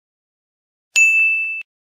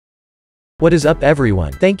What is up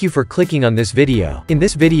everyone? Thank you for clicking on this video. In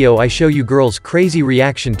this video I show you girls' crazy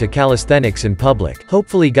reaction to calisthenics in public.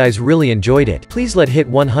 Hopefully guys really enjoyed it. Please hit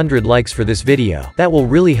 100 likes for this video. That will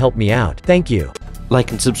really help me out. Thank you. Like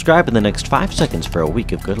and subscribe in the next 5 seconds for a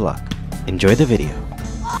week of good luck. Enjoy the video.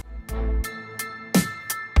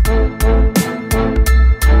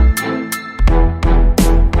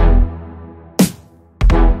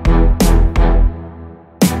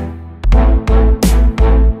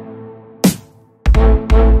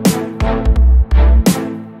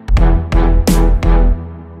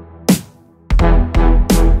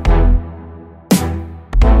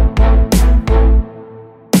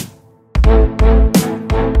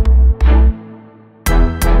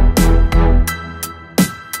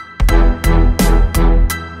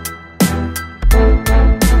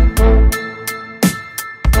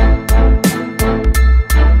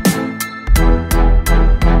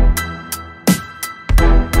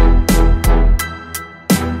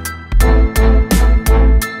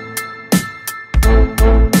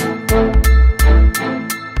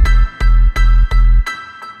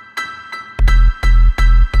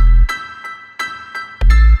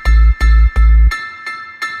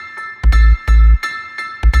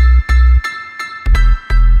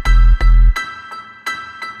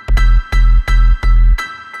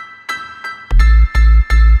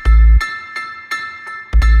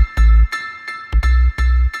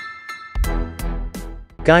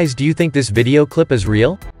 Guys, do you think this video clip is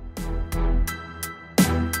real?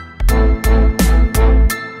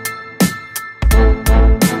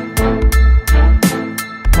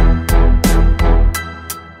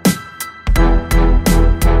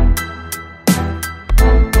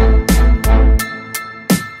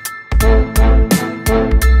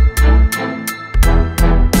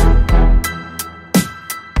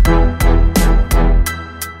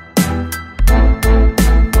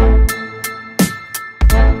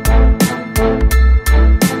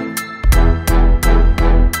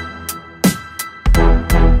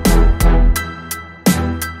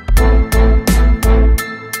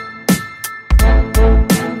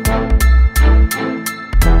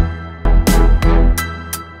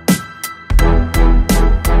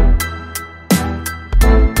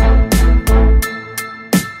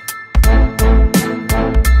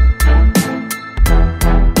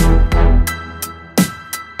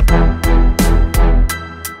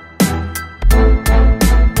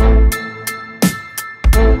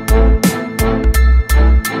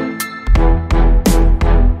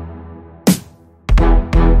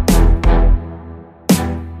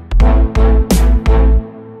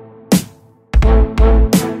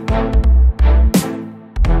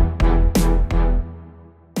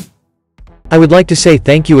 I would like to say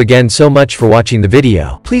thank you again so much for watching the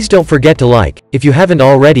video. Please don't forget to like, if you haven't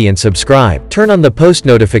already, and subscribe. Turn on the post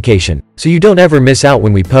notification, so you don't ever miss out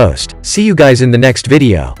when we post. See you guys in the next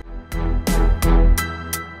video.